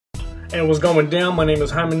And what's going down? My name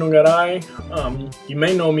is Jaime Nungaray. You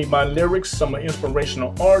may know me by lyrics. I'm an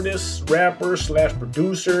inspirational artist, rapper, slash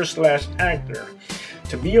producer, slash actor.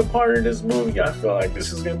 To be a part of this movie, I feel like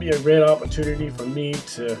this is going to be a great opportunity for me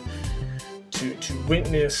to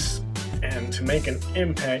witness and to make an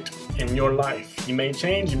impact in your life. You may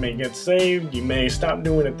change, you may get saved, you may stop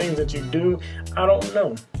doing the things that you do. I don't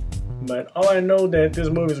know. But all I know that this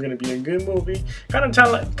movie is going to be a good movie, kind of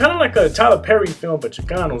like a Tyler Perry film, but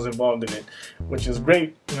Chicano's involved in it, which is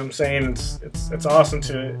great. You know what I'm saying? It's awesome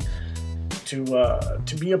to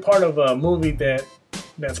be a part of a movie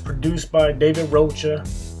that's produced by David Rocha,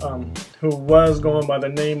 who was going by the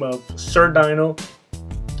name of Sir Dino.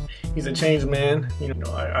 He's a changed man. You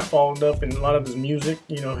know, I followed up in a lot of his music,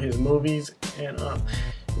 you know, his movies, and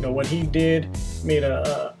you know, what he did made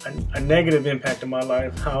a negative impact in my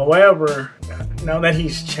life. However, now that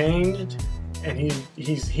he's changed and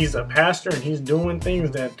he's a pastor and he's doing things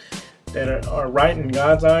that are right in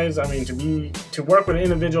God's eyes, I mean, to work with an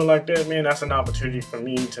individual like that, man, that's an opportunity for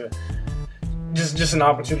me to just an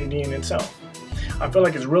opportunity in itself. I feel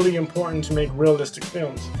like it's really important to make realistic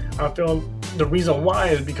films. I feel the reason why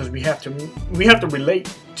is because we have to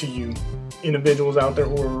relate to you individuals out there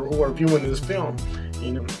who are viewing this film.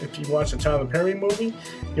 You know, if you watch a Tyler Perry movie,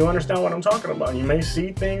 you'll understand what I'm talking about. You may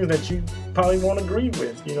see things that you probably won't agree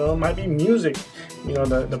with. You know, it might be music. You know,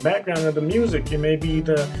 the background of the music. It may be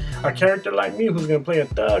a character like me who's gonna play a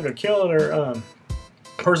thug, a killer, a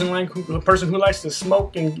person who likes to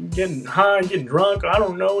smoke and get high, and get drunk. I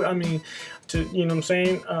don't know. I mean, you know what I'm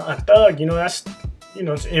saying? A thug. You know, that's. You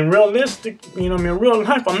know, in realistic, you know, I mean, in real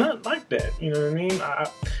life, I'm not like that. You know what I mean?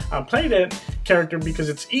 I play that character because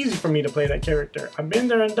it's easy for me to play that character. I've been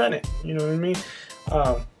there and done it. You know what I mean?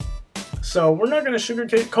 So we're not going to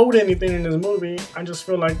sugarcoat anything in this movie. I just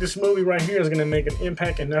feel like this movie right here is going to make an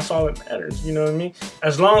impact, and that's all that matters. You know what I mean?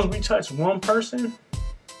 As long as we touch one person,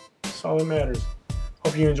 that's all that matters.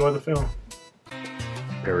 Hope you enjoy the film.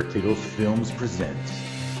 Paratitos Films presents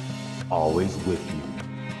Always With You,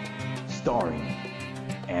 starring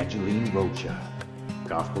Angeline Rocha,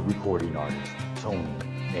 gospel recording artist Tony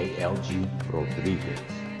A.L.G. Rodriguez,